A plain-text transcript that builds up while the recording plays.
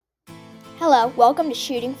Hello, welcome to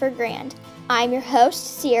Shooting for Grand. I'm your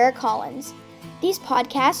host, Sierra Collins. These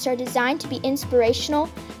podcasts are designed to be inspirational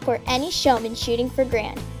for any showman shooting for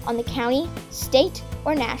grand on the county, state,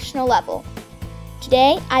 or national level.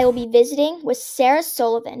 Today, I will be visiting with Sarah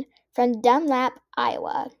Sullivan from Dunlap,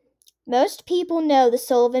 Iowa. Most people know the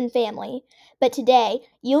Sullivan family, but today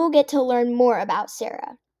you will get to learn more about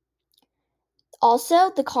Sarah.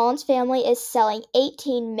 Also, the Collins family is selling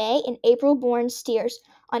 18 May and April born steers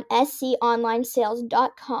on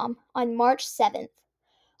sconlinesales.com on March 7th.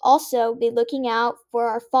 Also, be looking out for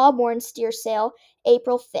our fall-born steer sale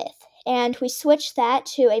April 5th. And we switched that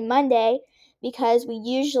to a Monday because we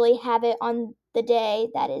usually have it on the day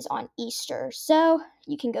that is on Easter, so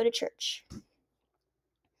you can go to church.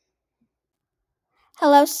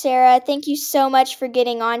 Hello, Sarah. Thank you so much for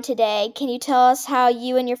getting on today. Can you tell us how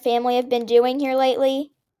you and your family have been doing here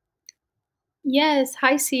lately? Yes.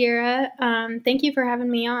 Hi, Sierra. Thank you for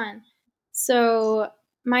having me on. So,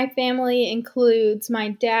 my family includes my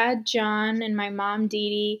dad, John, and my mom,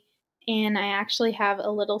 Dee Dee, and I actually have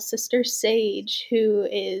a little sister, Sage, who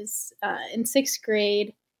is in sixth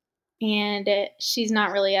grade, and she's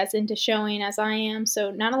not really as into showing as I am,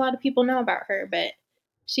 so not a lot of people know about her, but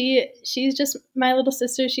she's just my little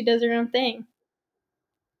sister. She does her own thing.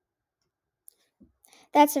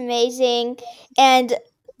 That's amazing. And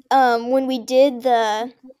when we did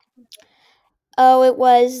it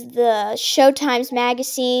was the Showtimes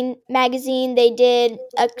magazine. They did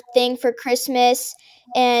a thing for Christmas,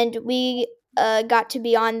 and we got to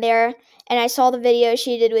be on there. And I saw the video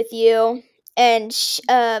she did with you, and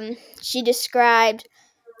she described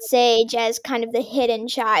Sage as kind of the hidden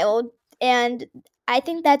child, and I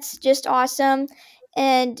think that's just awesome.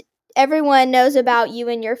 And everyone knows about you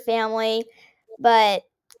and your family, but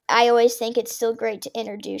I always think it's still great to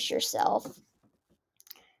introduce yourself.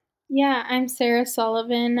 Yeah, I'm Sarah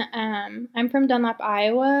Sullivan. I'm from Dunlap,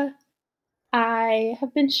 Iowa. I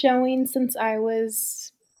have been showing since I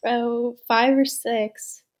was 5 or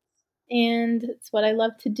 6, and it's what I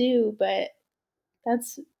love to do. But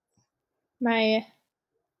that's my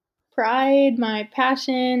pride, my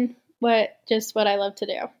passion, what I love to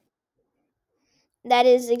do. That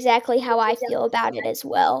is exactly how I feel about it as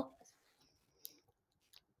well.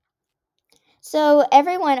 So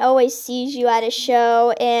everyone always sees you at a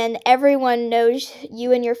show and everyone knows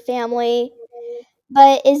you and your family.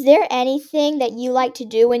 But is there anything that you like to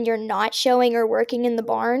do when you're not showing or working in the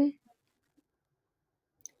barn?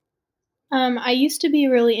 I used to be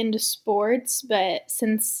really into sports, but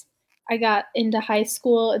since I got into high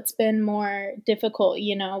school, it's been more difficult.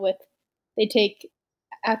 With they take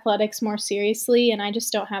athletics more seriously, and I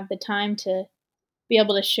just don't have the time to be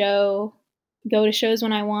able to go to shows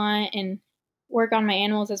when I want, and work on my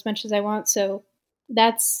animals as much as I want. So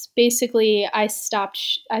that's basically I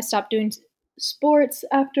stopped doing sports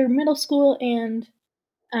after middle school, and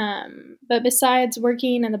but besides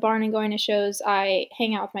working in the barn and going to shows, I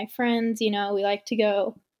hang out with my friends. We like to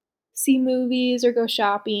go see movies or go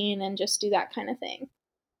shopping and just do that kind of thing.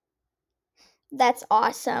 That's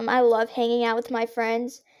awesome. I love hanging out with my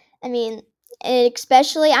friends. I mean,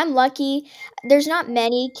 especially I'm lucky. There's not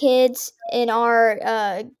many kids in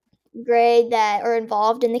our grade that are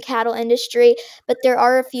involved in the cattle industry, but there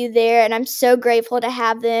are a few there, and I'm so grateful to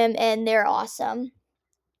have them, and they're awesome.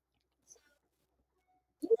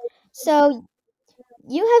 So,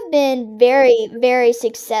 you have been very, very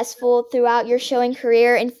successful throughout your showing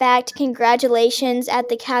career. In fact, congratulations at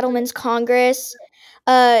the Cattlemen's Congress.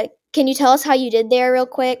 Uh, can you tell us how you did there, real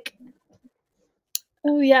quick?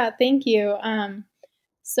 Oh yeah, thank you.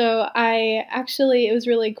 So I actually it was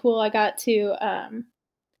really cool.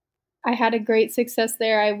 I had a great success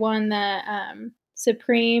there. I won the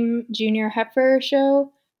Supreme Junior Heifer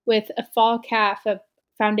show with a fall calf, a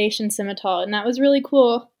foundation Simmental, and that was really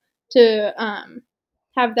cool to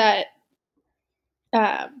have that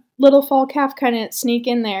little fall calf kind of sneak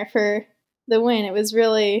in there for the win. It was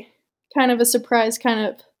really kind of a surprise,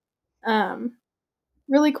 kind of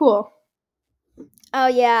really cool. Oh,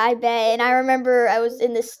 yeah, I bet. And I remember I was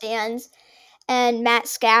in the stands and Matt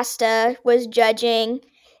Scasta was judging.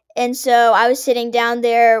 And so I was sitting down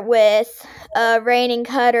there with Rain and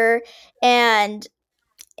Cutter and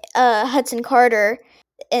Hudson Carter.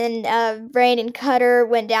 And Rain and Cutter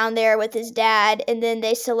went down there with his dad, and then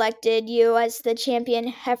they selected you as the champion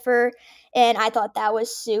heifer. And I thought that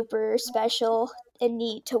was super special and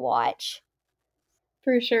neat to watch.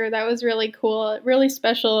 For sure, that was really cool. Really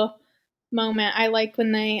special moment. I like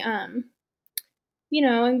when they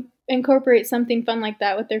incorporate something fun like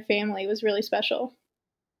that with their family. It was really special.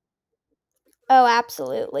 Oh,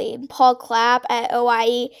 absolutely. Paul Clapp at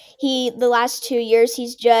OIE, the last 2 years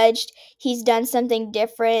he's judged, he's done something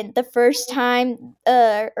different. The first time,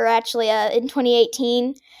 or actually, in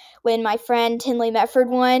 2018, when my friend Tinley Metford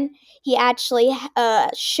won, he actually,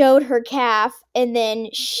 showed her calf, and then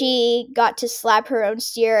she got to slap her own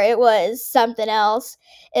steer. It was something else.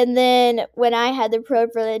 And then when I had the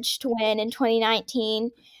privilege to win in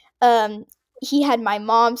 2019, um, he had my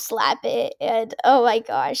mom slap it, and oh my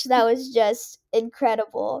gosh, that was just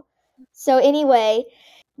incredible. So anyway,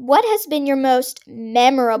 what has been your most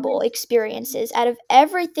memorable experiences out of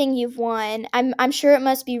everything you've won? I'm sure it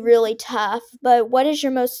must be really tough, but what is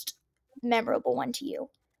your most memorable one to you?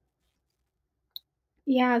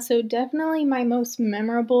 Yeah, so definitely my most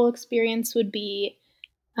memorable experience would be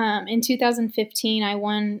in 2015, I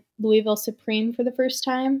won Louisville Supreme for the first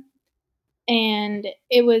time. And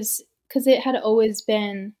it was because it had always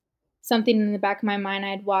been something in the back of my mind.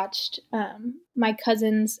 I'd watched my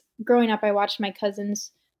cousins growing up. I watched my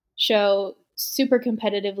cousins show super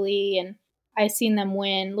competitively, and I seen them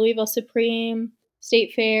win Louisville Supreme,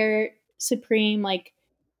 State Fair Supreme.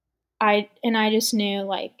 I just knew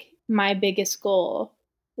like my biggest goal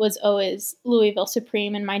was always Louisville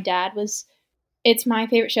Supreme, and my dad was. It's my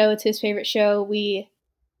favorite show. It's his favorite show. We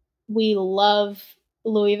love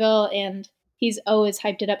Louisville, and he's always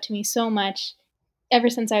hyped it up to me so much ever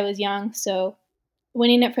since I was young. So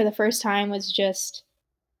winning it for the first time was just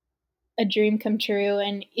a dream come true.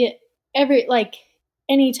 And it every like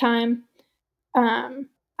anytime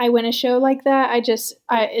I win a show like that,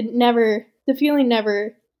 I it never the feeling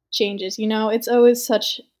never changes. You know, it's always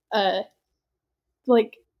such a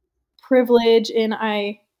like privilege, and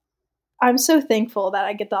I'm so thankful that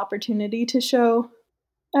I get the opportunity to show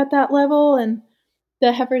at that level and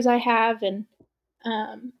the heifers I have. And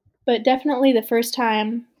Um, but definitely the first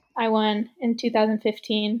time I won in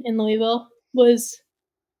 2015 in Louisville was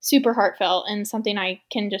super heartfelt and something I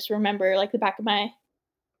can just remember like the back of my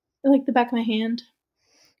hand.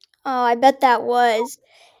 Oh, I bet that was.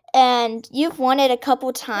 And you've won it a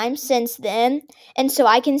couple times since then, and so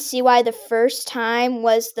I can see why the first time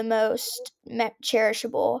was the most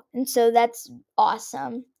cherishable, and so that's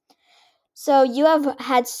awesome. So you have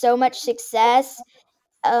had so much success,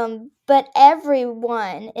 but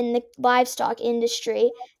everyone in the livestock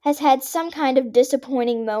industry has had some kind of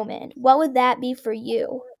disappointing moment. What would that be for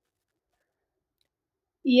you?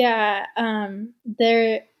 Yeah,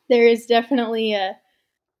 there is definitely a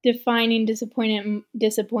defining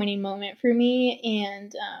disappointing moment for me,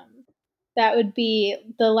 and that would be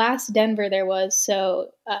the last Denver there was. So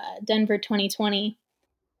Denver 2020,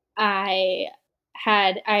 I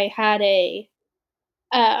I had a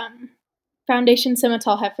um, Foundation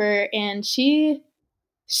Simmental heifer, and she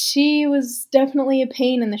was definitely a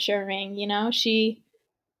pain in the show ring. You know, she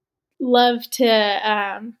loved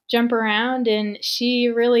to jump around, and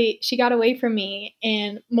she got away from me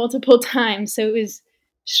and multiple times. So it was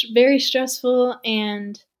very stressful,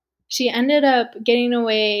 and she ended up getting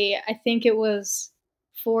away. I think it was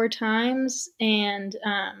 4 times, and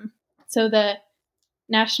so the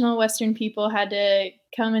National Western people had to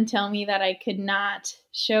come and tell me that I could not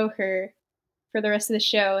show her for the rest of the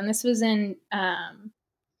show. And this was in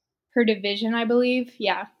her division, I believe.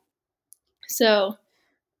 Yeah. So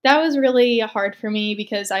that was really hard for me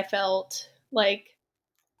because I felt like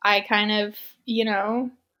I kind of, you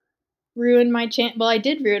know, ruined my chance. Well, I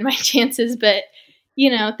did ruin my chances, but,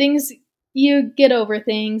 things, you get over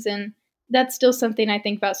things. And that's still something I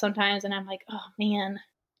think about sometimes. And I'm like, oh, man.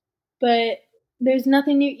 But there's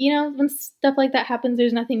nothing when stuff like that happens,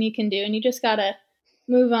 there's nothing you can do. And you just got to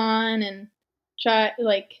move on and try,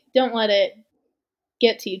 like, don't let it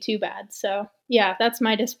get to you too bad. So, yeah, that's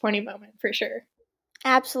my disappointing moment for sure.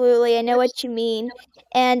 Absolutely, I know what you mean.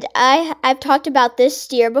 And I've talked about this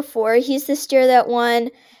steer before. He's the steer that won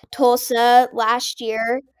Tulsa last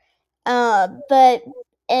year. But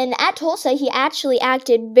and at Tulsa, he actually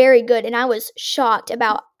acted very good, and I was shocked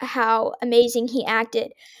about how amazing he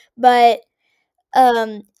acted. But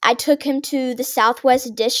I took him to the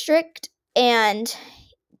Southwest District, and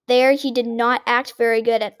there he did not act very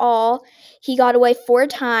good at all. He got away 4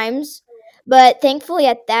 times, but thankfully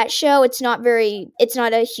at that show, it's not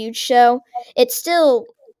a huge show. It's still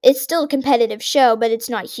a competitive show, but it's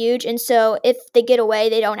not huge, and so if they get away,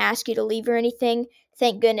 they don't ask you to leave or anything.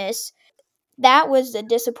 Thank goodness. That was a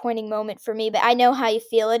disappointing moment for me, but I know how you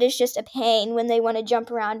feel. It is just a pain when they want to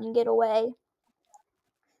jump around and get away.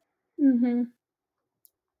 Hmm.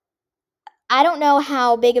 I don't know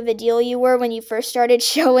how big of a deal you were when you first started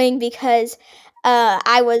showing because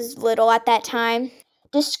I was little at that time.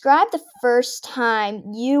 Describe the first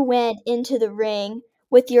time you went into the ring.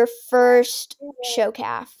 with your first show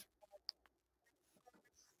calf?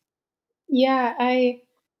 Yeah, I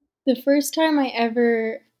the first time I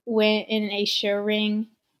ever went in a show ring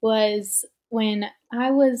was when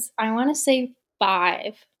I want to say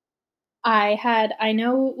 5. I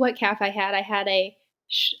know what calf I had. I had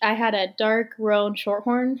a dark roan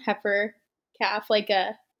shorthorn heifer calf, like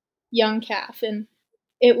a young calf, and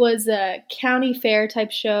it was a county fair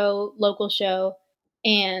type show, local show,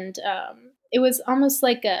 and it was almost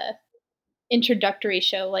like a introductory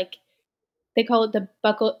show. Like they call it the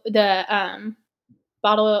bottle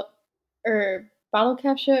bottle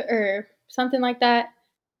calf show or something like that,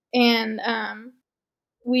 and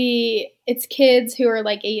we it's kids who are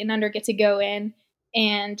like 8 and under get to go in,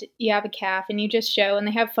 and you have a calf and you just show, and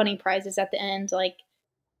they have funny prizes at the end, like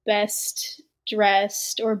best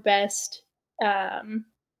dressed or best um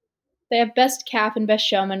they have best calf and best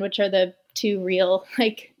showman, which are the two real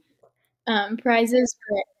like prizes.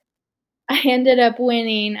 But I ended up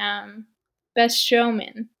winning best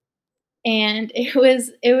showman, and it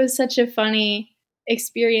was such a funny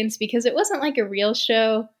experience because it wasn't like a real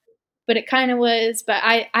show, but it kind of was. But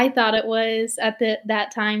I thought it was at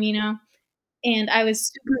that time, and I was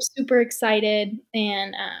super super excited.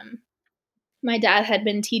 And my dad had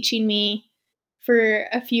been teaching me for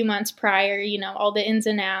a few months prior, all the ins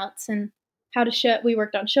and outs and how to show. We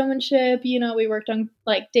worked on showmanship, we worked on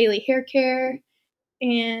like daily hair care,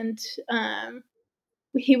 and um,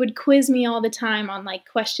 he would quiz me all the time on like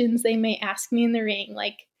questions they may ask me in the ring,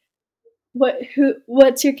 like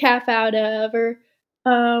what's your calf out of, or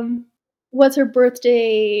um, what's her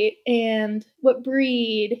birthday and what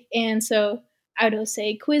breed. And so I would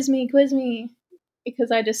say, quiz me,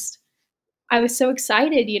 because I was so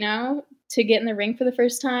excited, to get in the ring for the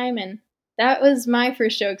first time, and that was my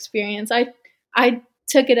first show experience. I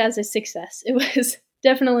took it as a success. It was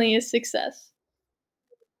definitely a success.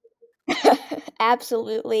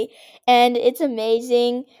 Absolutely. And it's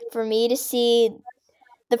amazing for me to see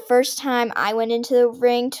the first time I went into the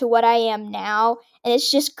ring to what I am now. And it's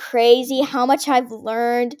just crazy how much I've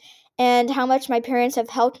learned and how much my parents have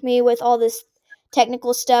helped me with all this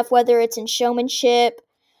technical stuff, whether it's in showmanship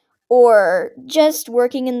or just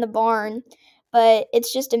working in the barn. But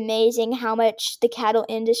it's just amazing how much the cattle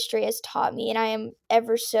industry has taught me, and I am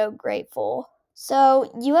ever so grateful. So,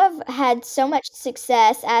 you have had so much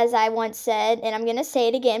success, as I once said, and I'm going to say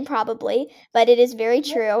it again probably, but it is very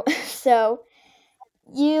true. So,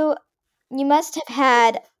 you you must have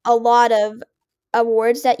had a lot of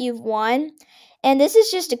awards that you've won. And this is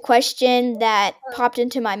just a question that popped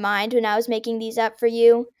into my mind when I was making these up for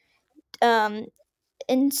you. Um,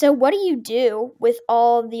 and so, what do you do with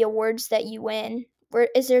all the awards that you win? Where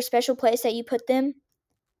is there a special place that you put them?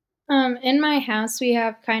 In my house, we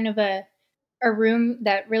have kind of a room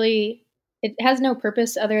that really it has no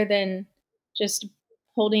purpose other than just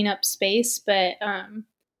holding up space. But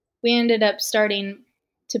we ended up starting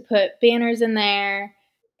to put banners in there,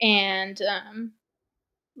 and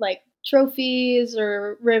like trophies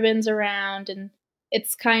or ribbons around, and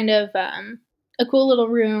it's kind of a cool little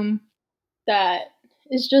room that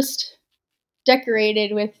is just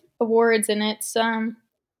decorated with awards, and it's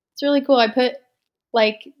really cool. I put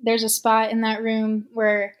like there's a spot in that room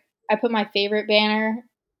where I put my favorite banner,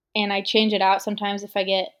 and I change it out sometimes if I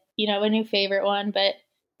get, a new favorite one. But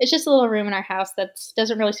it's just a little room in our house that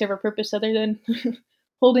doesn't really serve a purpose other than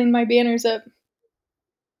holding my banners up.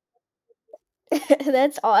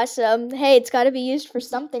 That's awesome. Hey, it's got to be used for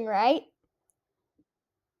something, right?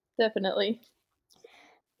 Definitely.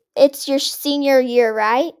 It's your senior year,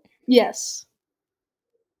 right? Yes.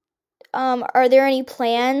 Are there any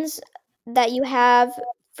plans that you have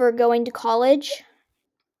for going to college?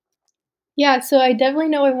 Yeah, so I definitely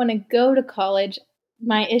know I want to go to college.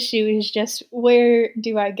 My issue is just where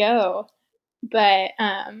do I go? But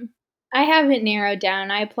I have it narrowed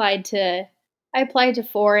down. I applied to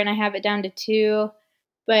 4 and I have it down to 2.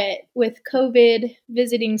 But with COVID,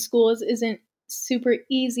 visiting schools isn't super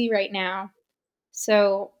easy right now.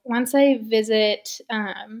 So once I visit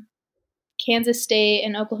Kansas State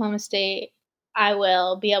and Oklahoma State, I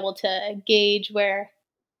will be able to gauge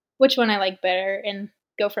which one I like better and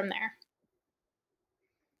go from there.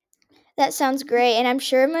 That sounds great, and I'm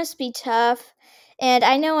sure it must be tough. And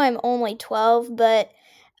I know I'm only 12, but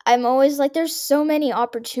I'm always like, there's so many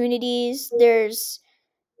opportunities, there's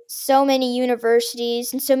so many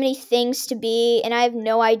universities, and so many things to be, and I have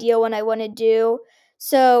no idea what I want to do.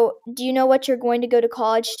 So, do you know what you're going to go to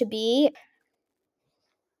college to be?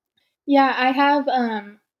 Yeah, I have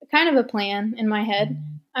kind of a plan in my head.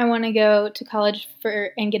 I want to go to college for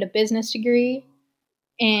and get a business degree,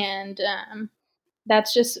 and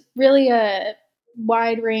that's just really a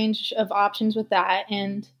wide range of options with that,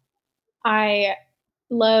 and I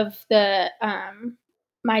love the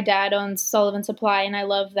my dad owns Sullivan Supply, and I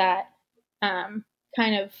love that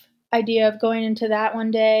kind of idea of going into that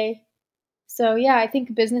one day. So yeah, I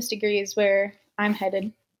think business degree is where I'm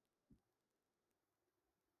headed.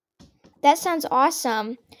 That sounds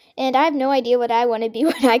awesome. And I have no idea what I want to be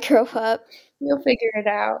when I grow up. You'll figure it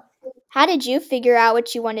out. How did you figure out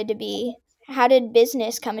what you wanted to be? How did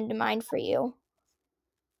business come into mind for you?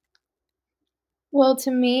 Well,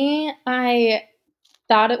 to me, I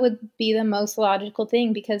thought it would be the most logical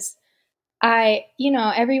thing because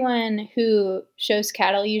everyone who shows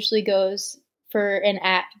cattle usually goes to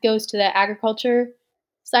the agriculture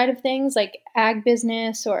side of things, like ag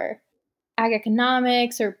business or ag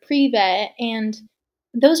economics or pre-vet, and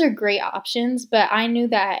those are great options. But I knew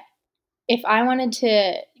that if I wanted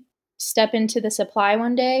to step into the supply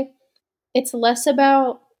one day, it's less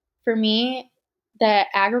about, for me, the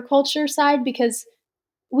agriculture side because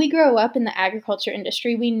we grow up in the agriculture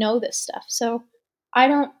industry. We know this stuff. So I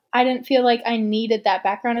didn't feel like I needed that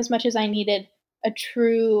background as much as I needed a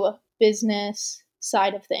true business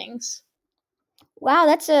side of things. Wow,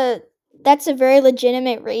 that's a very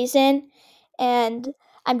legitimate reason, and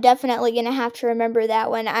I'm definitely going to have to remember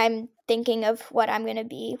that when I'm thinking of what I'm going to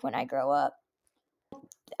be when I grow up.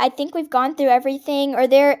 I think we've gone through everything. Are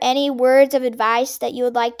there any words of advice that you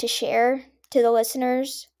would like to share to the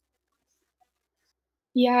listeners?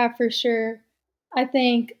 Yeah, for sure. I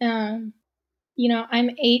think I'm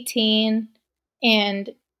 18, and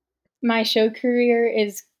my show career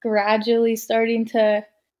is gradually starting to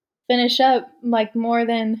finish up, like more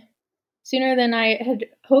than sooner than I had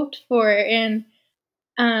hoped for, and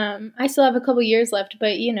I still have a couple years left,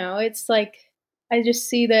 but it's like I just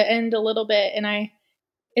see the end a little bit, and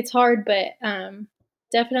it's hard, but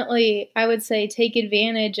definitely I would say take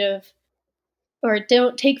advantage of, or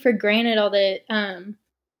don't take for granted all the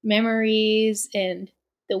memories and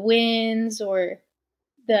the wins or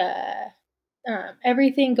the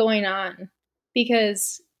everything going on,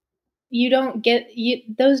 because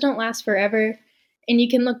those don't last forever, and you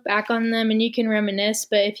can look back on them and you can reminisce,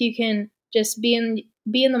 but if you can just be in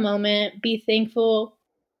the moment, be thankful,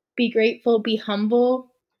 be grateful, be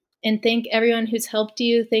humble, and thank everyone who's helped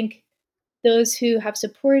you, thank those who have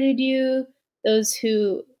supported you, those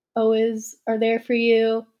who always are there for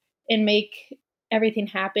you and make everything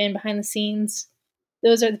happen behind the scenes.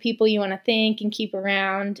 Those are the people you want to thank and keep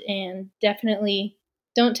around, and definitely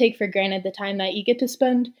don't take for granted the time that you get to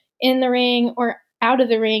spend in the ring or out of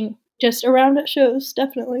the ring, just around at shows,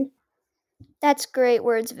 definitely. That's great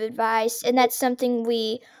words of advice, and that's something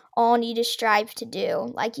we all need to strive to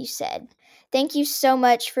do, like you said. Thank you so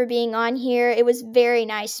much for being on here. It was very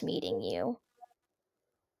nice meeting you.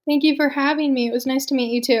 Thank you for having me. It was nice to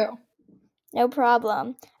meet you too. No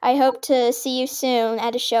problem. I hope to see you soon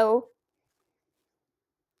at a show.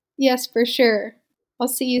 Yes, for sure. I'll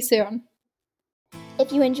see you soon.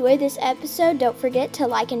 If you enjoyed this episode, don't forget to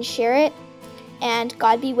like and share it. And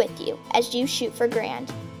God be with you as you shoot for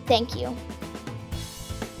grand. Thank you.